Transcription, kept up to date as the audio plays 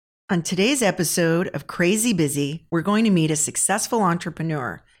On today's episode of Crazy Busy, we're going to meet a successful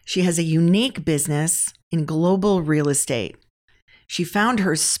entrepreneur. She has a unique business in global real estate. She found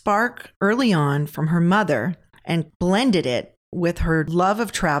her spark early on from her mother and blended it with her love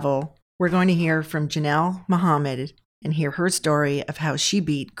of travel. We're going to hear from Janelle Muhammad and hear her story of how she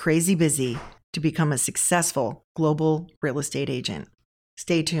beat Crazy Busy to become a successful global real estate agent.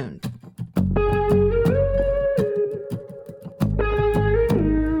 Stay tuned.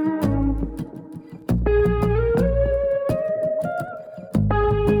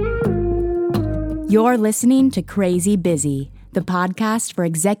 You're listening to Crazy Busy, the podcast for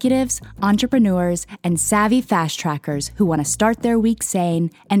executives, entrepreneurs, and savvy fast trackers who want to start their week sane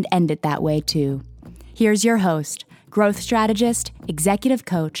and end it that way too. Here's your host, growth strategist, executive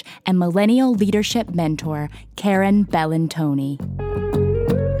coach, and millennial leadership mentor, Karen Bellantoni.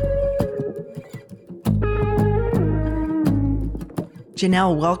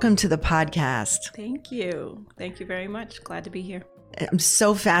 Janelle, welcome to the podcast. Thank you. Thank you very much. Glad to be here. I'm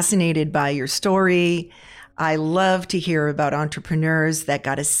so fascinated by your story. I love to hear about entrepreneurs that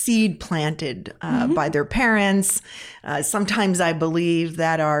got a seed planted by their parents. Sometimes I believe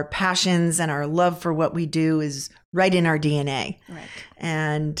that our passions and our love for what we do is right in our DNA. Right.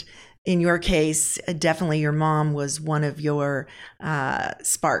 And in your case, definitely your mom was one of your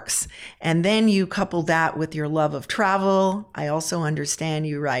sparks. And then you couple that with your love of travel. I also understand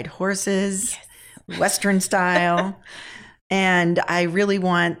you ride horses, yes. Western style. And I really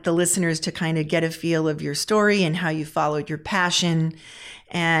want the listeners to kind of get a feel of your story and how you followed your passion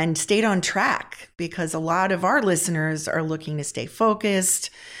and stayed on track, because a lot of our listeners are looking to stay focused,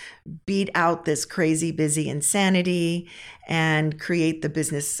 beat out this crazy busy insanity, and create the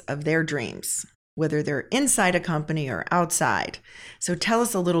business of their dreams, whether they're inside a company or outside. So tell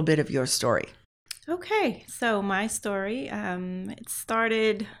us a little bit of your story. Okay. So my story, it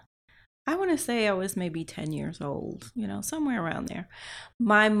started, I want to say I was maybe 10 years old, somewhere around there.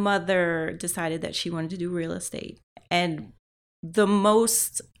 My mother decided that she wanted to do real estate. And the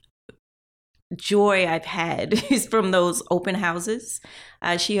most joy I've had is from those open houses.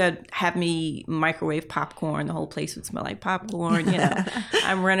 She had me microwave popcorn. The whole place would smell like popcorn.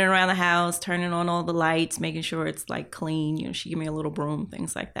 I'm running around the house, turning on all the lights, making sure it's like clean. She gave me a little broom,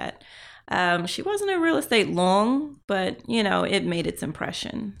 things like that. She wasn't in real estate long, but, it made its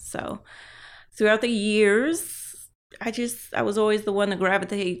impression. So throughout the years, I was always the one to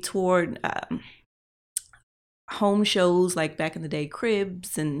gravitate toward home shows, like back in the day,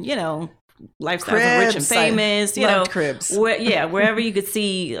 Cribs and, Lifestyles of Rich and Famous. Cribs. Wherever you could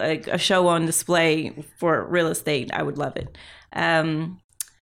see like a show on display for real estate, I would love it.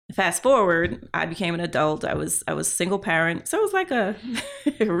 Fast forward, I became an adult. I was a single parent, so it was like a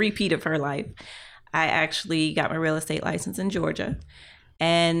repeat of her life. I actually got my real estate license in Georgia,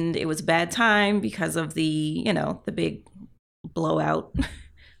 and it was a bad time because of the big blowout.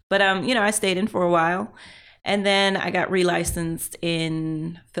 But I stayed in for a while, and then I got relicensed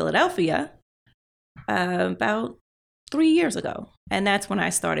in Philadelphia about 3 years ago, and that's when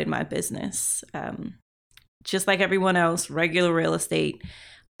I started my business. Just like everyone else, regular real estate.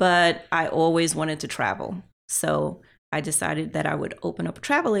 But I always wanted to travel. So I decided that I would open up a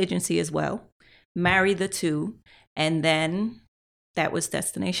travel agency as well, marry the two, and then that was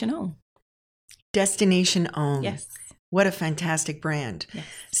Destination Own. Destination Own. Yes. What a fantastic brand. Yes.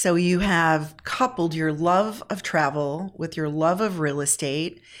 So you have coupled your love of travel with your love of real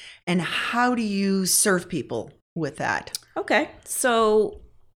estate. And how do you serve people with that? Okay. So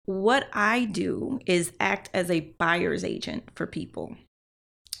what I do is act as a buyer's agent for people.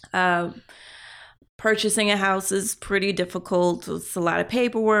 Purchasing a house is pretty difficult. It's a lot of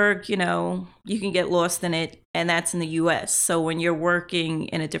paperwork, you can get lost in it, and that's in the US. So when you're working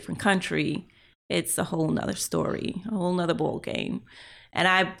in a different country, it's a whole nother story, a whole nother ball game. And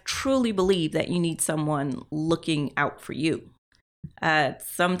I truly believe that you need someone looking out for you.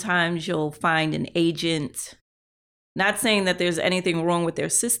 Sometimes you'll find an agent, not saying that there's anything wrong with their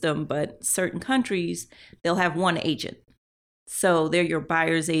system, but certain countries, they'll have one agent. So they're your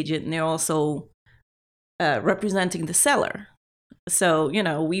buyer's agent, and they're also representing the seller. So,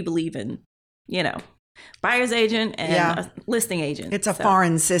 we believe in, buyer's agent and a listing agent. It's a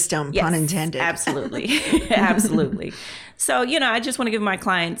foreign system, yes, pun intended. Absolutely. Absolutely. So, I just want to give my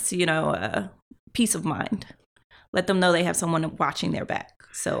clients, peace of mind. Let them know they have someone watching their back.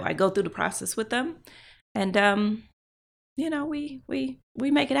 So I go through the process with them, and,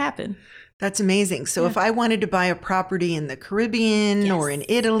 we make it happen. That's amazing. So if I wanted to buy a property in the Caribbean or in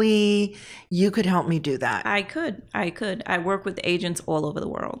Italy, you could help me do that. I could. I work with agents all over the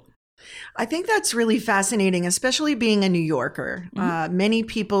world. I think that's really fascinating, especially being a New Yorker. Many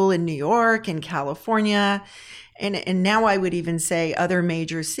people in New York and California, and now I would even say other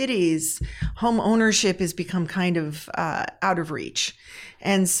major cities, home ownership has become kind of out of reach.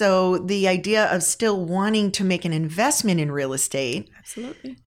 And so the idea of still wanting to make an investment in real estate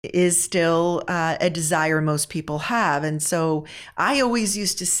Absolutely. is still a desire most people have. And so I always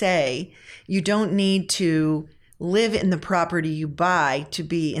used to say, you don't need to live in the property you buy to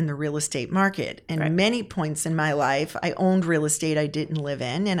be in the real estate market. And Right. many points in my life, I owned real estate I didn't live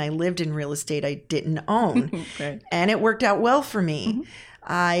in, and I lived in real estate I didn't own. Right. And it worked out well for me.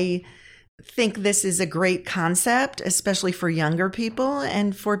 I think this is a great concept, especially for younger people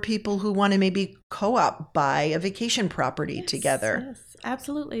and for people who want to maybe co-op buy a vacation property together. Yes,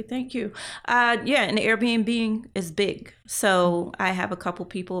 absolutely. Thank you. Yeah, and Airbnb is big. So I have a couple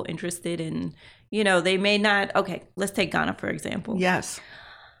people interested in, they may not. Okay, let's take Ghana, for example. Yes.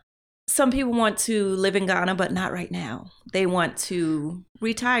 Some people want to live in Ghana, but not right now. They want to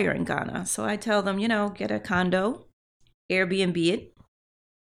retire in Ghana. So I tell them, get a condo, Airbnb it,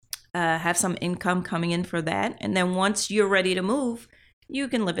 have some income coming in for that. And then once you're ready to move, you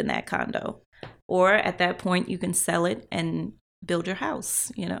can live in that condo. Or at that point, you can sell it and build your house,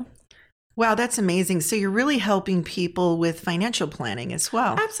 Wow, that's amazing. So you're really helping people with financial planning as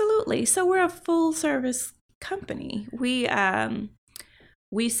well. Absolutely. So we're a full service company. We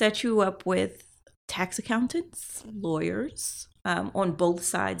set you up with tax accountants, lawyers on both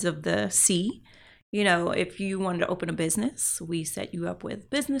sides of the sea. If you wanted to open a business, we set you up with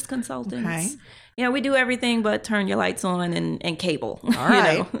business consultants. Okay. We do everything but turn your lights on and cable. All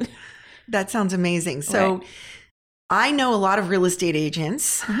right. That sounds amazing. So Right. I know a lot of real estate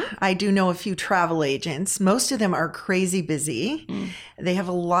agents. I do know a few travel agents. Most of them are crazy busy. They have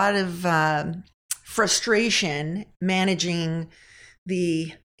a lot of frustration managing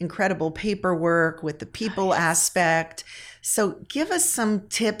the incredible paperwork with the people aspect. So give us some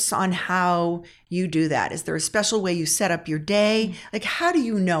tips on how you do that. Is there a special way you set up your day? Like, how do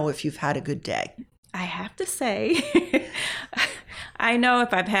you know if you've had a good day? I have to say, I know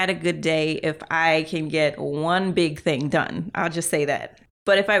if I've had a good day, if I can get one big thing done. I'll just say that.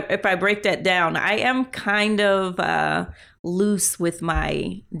 But if I break that down, I am kind of loose with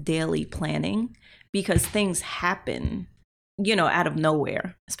my daily planning because things happen, out of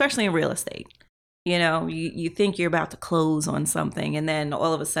nowhere, especially in real estate. You think you're about to close on something and then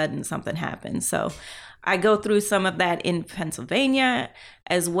all of a sudden something happens. So I go through some of that in Pennsylvania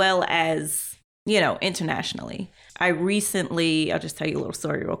as well as, internationally. I'll just tell you a little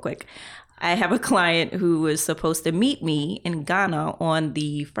story real quick. I have a client who was supposed to meet me in Ghana on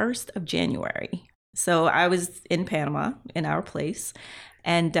the 1st of January. So I was in Panama in our place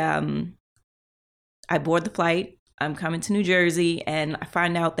and I board the flight. I'm coming to New Jersey and I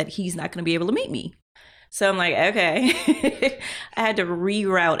find out that he's not going to be able to meet me. So I'm like, okay, I had to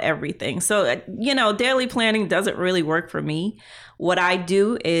reroute everything. So, daily planning doesn't really work for me. What I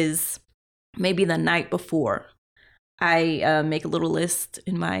do is maybe the night before, I make a little list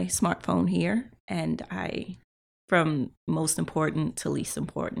in my smartphone here and from most important to least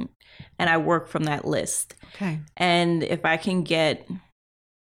important. And I work from that list. Okay. And if I can get,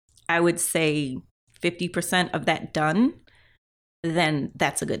 I would say 50% of that done, then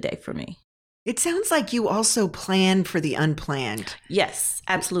that's a good day for me. It sounds like you also plan for the unplanned. Yes,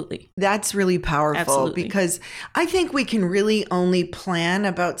 absolutely. That's really powerful Absolutely. because I think we can really only plan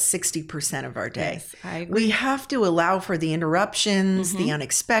about 60% of our day. Yes, I agree. We have to allow for the interruptions, the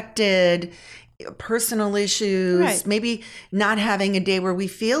unexpected, personal issues, Right. maybe not having a day where we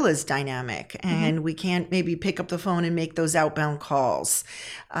feel as dynamic and we can't maybe pick up the phone and make those outbound calls.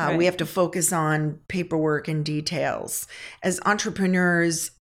 Right. We have to focus on paperwork and details. As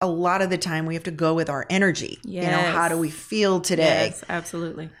entrepreneurs, a lot of the time we have to go with our energy. Yes. How do we feel today? Yes,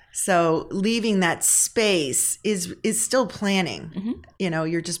 absolutely. So leaving that space is still planning.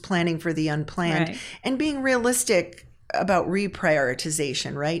 You're just planning for the unplanned Right. and being realistic about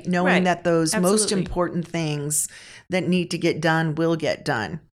reprioritization, right? Knowing Right. that those most Absolutely. important things that need to get done will get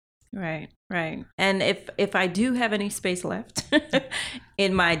done. Right, right. And if I do have any space left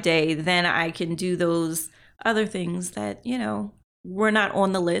in my day, then I can do those other things that, were not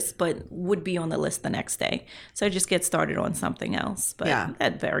on the list, but would be on the list the next day. So just get started on something else. But Yeah.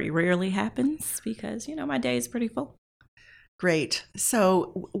 that very rarely happens because, my day is pretty full. Great.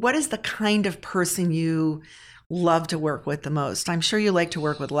 So what is the kind of person you love to work with the most? I'm sure you like to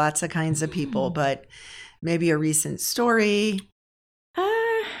work with lots of kinds of people, but maybe a recent story.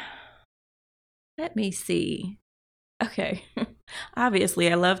 Let me see. Okay.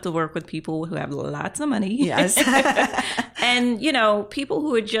 Obviously, I love to work with people who have lots of money. Yes. And, people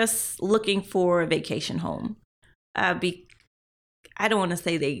who are just looking for a vacation home. I don't want to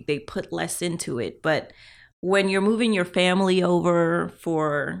say they put less into it, but when you're moving your family over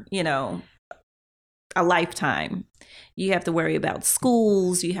for, a lifetime, you have to worry about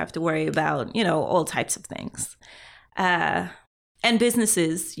schools, you have to worry about, all types of things. And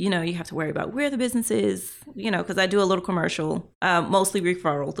businesses, you have to worry about where the business is, because I do a little commercial, mostly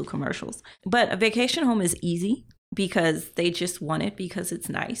referral through commercials. But a vacation home is easy because they just want it because it's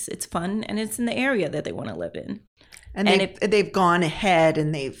nice, it's fun, and it's in the area that they want to live in. And they've gone ahead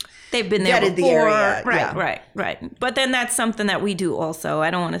and they've been there before. The area. Right. But then that's something that we do also.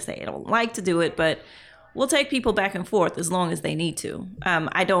 I don't want to say I don't like to do it, but we'll take people back and forth as long as they need to.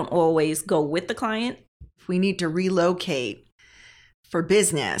 I don't always go with the client. If we need to relocate for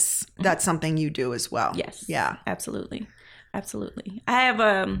business, that's something you do as well. Yes. Yeah. Absolutely. I have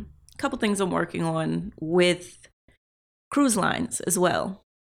a couple things I'm working on with cruise lines as well.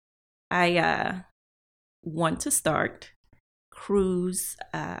 I want to start cruise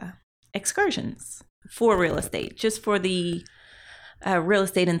excursions for real estate, just for the real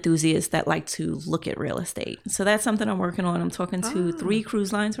estate enthusiasts that like to look at real estate. So that's something I'm working on. I'm talking to 3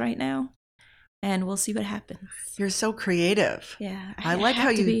 cruise lines right now, and we'll see what happens. You're so creative. Yeah, I like how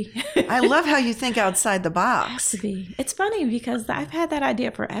you. I love how you think outside the box. It's funny because I've had that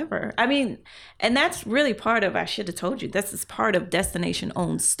idea forever. I mean, and that's really part of. I should have told you. This is part of Destination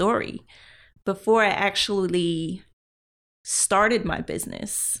Own's story. Before I actually started my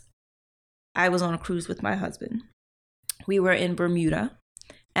business, I was on a cruise with my husband. We were in Bermuda,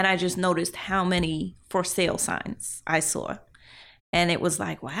 and I just noticed how many for sale signs I saw. And it was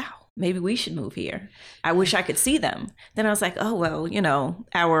like, wow, maybe we should move here. I wish I could see them. Then I was like, oh, well,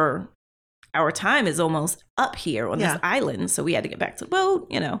 our time is almost up here on this island. So we had to get back to the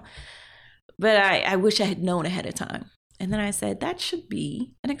boat, But I wish I had known ahead of time. And then I said, that should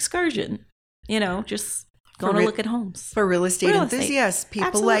be an excursion. Just going to look at homes. For real estate enthusiasts, people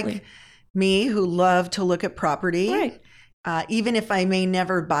Absolutely. like me who love to look at property. Right. Even if I may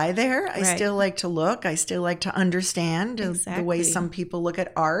never buy there, I still like to look. I still like to understand the way some people look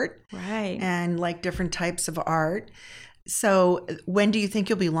at art. Right. And like different types of art. So when do you think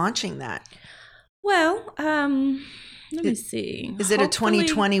you'll be launching that? Well, let me see. Is it a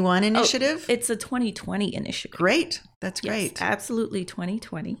 2021 initiative? It's a 2020 initiative. Great. That's great. Yes, absolutely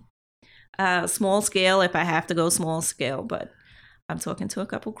 2020. Small scale if I have to go small scale, but I'm talking to a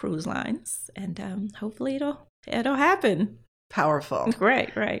couple cruise lines, and hopefully it'll happen. Powerful.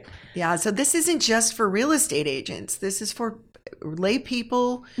 Right. Yeah. So this isn't just for real estate agents. This is for lay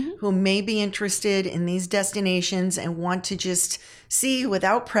people who may be interested in these destinations and want to just see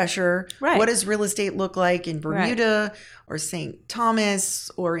without pressure, what does real estate look like in Bermuda or St.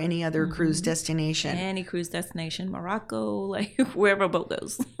 Thomas or any other cruise destination. Any cruise destination, Morocco, like wherever a boat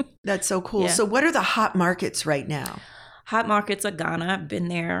goes. That's so cool. Yeah. So what are the hot markets right now? Hot markets are Ghana. I've been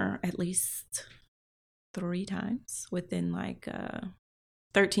there at least 3 times within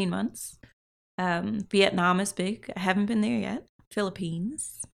 13 months. Vietnam is big. I haven't been there yet.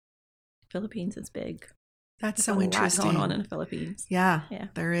 Philippines is big. That's so interesting. A lot going on in the Philippines. Yeah,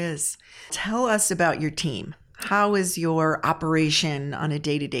 there is. Tell us about your team. How is your operation on a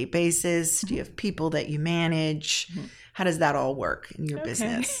day-to-day basis? Do you have people that you manage? How does that all work in your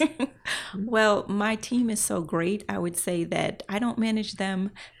business? Well, my team is so great. I would say that I don't manage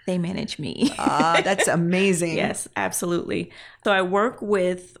them. They manage me. That's amazing. Yes, absolutely. So I work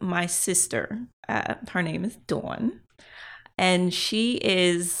with my sister. Her name is Dawn. And she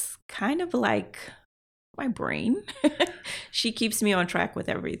is kind of like my brain. She keeps me on track with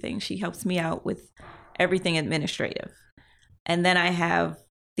everything. She helps me out with everything administrative. And then I have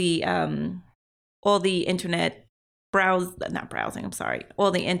the all the internet all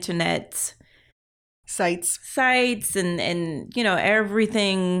the internet sites and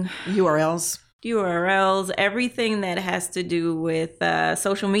everything, URLs, everything that has to do with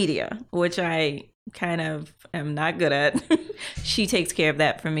social media, which I kind of am not good at. She takes care of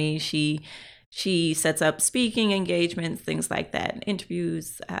that for me. She sets up speaking engagements, things like that,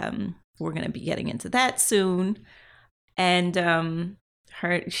 interviews. We're going to be getting into that soon. And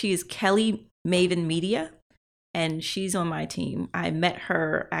she is Kelly Maven Media, and she's on my team. I met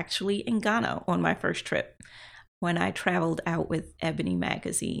her actually in Ghana on my first trip when I traveled out with Ebony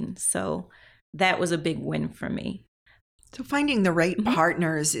Magazine. So that was a big win for me. So finding the right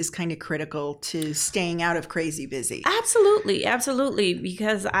partners is kind of critical to staying out of crazy busy. Absolutely.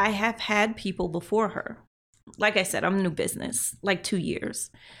 Because I have had people before her. Like I said, I'm a new business, 2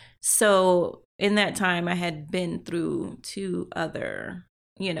 years. So in that time, I had been through 2 other,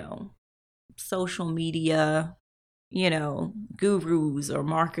 social media gurus or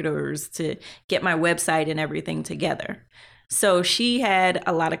marketers to get my website and everything together. So she had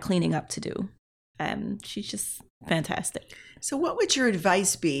a lot of cleaning up to do. She's just fantastic. So what would your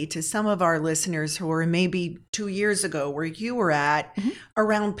advice be to some of our listeners who are maybe 2 years ago where you were at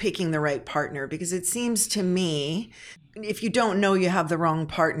around picking the right partner? Because it seems to me, if you don't know you have the wrong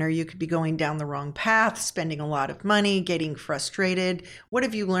partner, you could be going down the wrong path, spending a lot of money, getting frustrated. What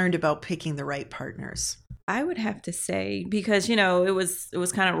have you learned about picking the right partners? I would have to say, because, it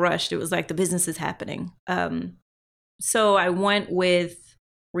was kind of rushed. It was like the business is happening. So I went with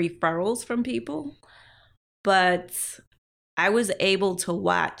referrals from people, but I was able to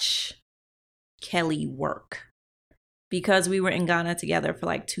watch Kelly work because we were in Ghana together for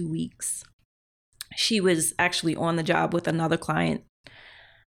like 2 weeks. She was actually on the job with another client.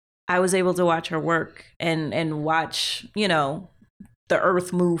 I was able to watch her work and watch, the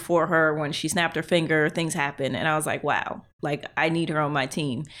earth move for her. When she snapped her finger, things happened. And I was like, wow, like I need her on my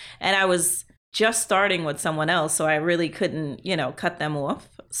team. And I was just starting with someone else, so I really couldn't, cut them off.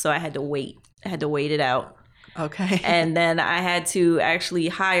 So I had to wait. I had to wait it out. Okay. And then I had to actually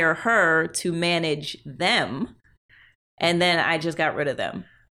hire her to manage them. And then I just got rid of them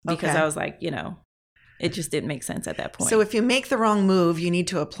because I was like, it just didn't make sense at that point. So if you make the wrong move, you need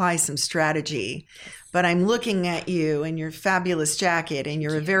to apply some strategy. But I'm looking at you and your fabulous jacket, and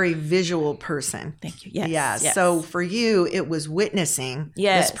you're a very visual person. Thank you. Yes. Yeah. Yes. So for you, it was witnessing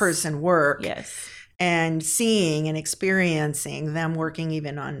this person work. Yes. And seeing and experiencing them working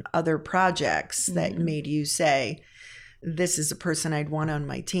even on other projects that made you say, this is a person I'd want on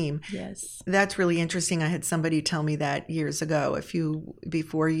my team. Yes. That's really interesting. I had somebody tell me that years ago.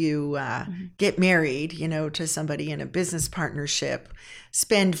 Before you get married, to somebody in a business partnership,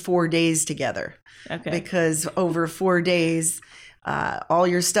 spend 4 days together. Okay. Because over 4 days, all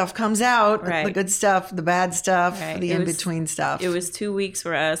your stuff comes out, right. The good stuff, the bad stuff, right. the in-between stuff. It was 2 weeks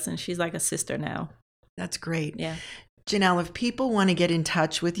for us, and she's like a sister now. That's great. Yeah. Janelle, if people want to get in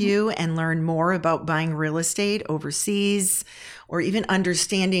touch with you and learn more about buying real estate overseas, or even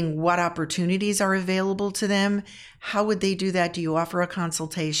understanding what opportunities are available to them, how would they do that? Do you offer a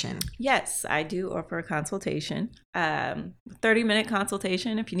consultation? Yes, I do offer a consultation. 30-minute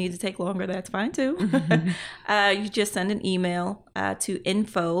consultation. If you need to take longer, that's fine too. You just send an email to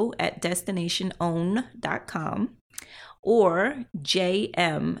info@destinationown.com or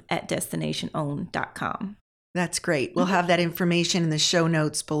jm@destinationown.com. That's great. We'll have that information in the show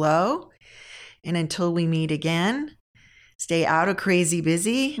notes below. And until we meet again, stay out of crazy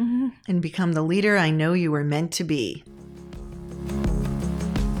busy and become the leader I know you were meant to be.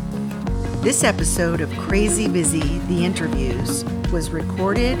 This episode of Crazy Busy, The Interviews, was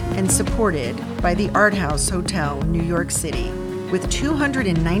recorded and supported by the Art House Hotel, New York City, with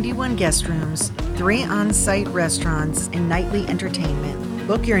 291 guest rooms, 3 on-site restaurants, and nightly entertainment.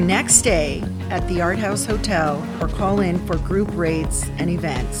 Book your next stay at the Art House Hotel or call in for group rates and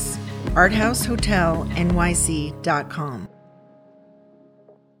events. arthousehotelnyc.com.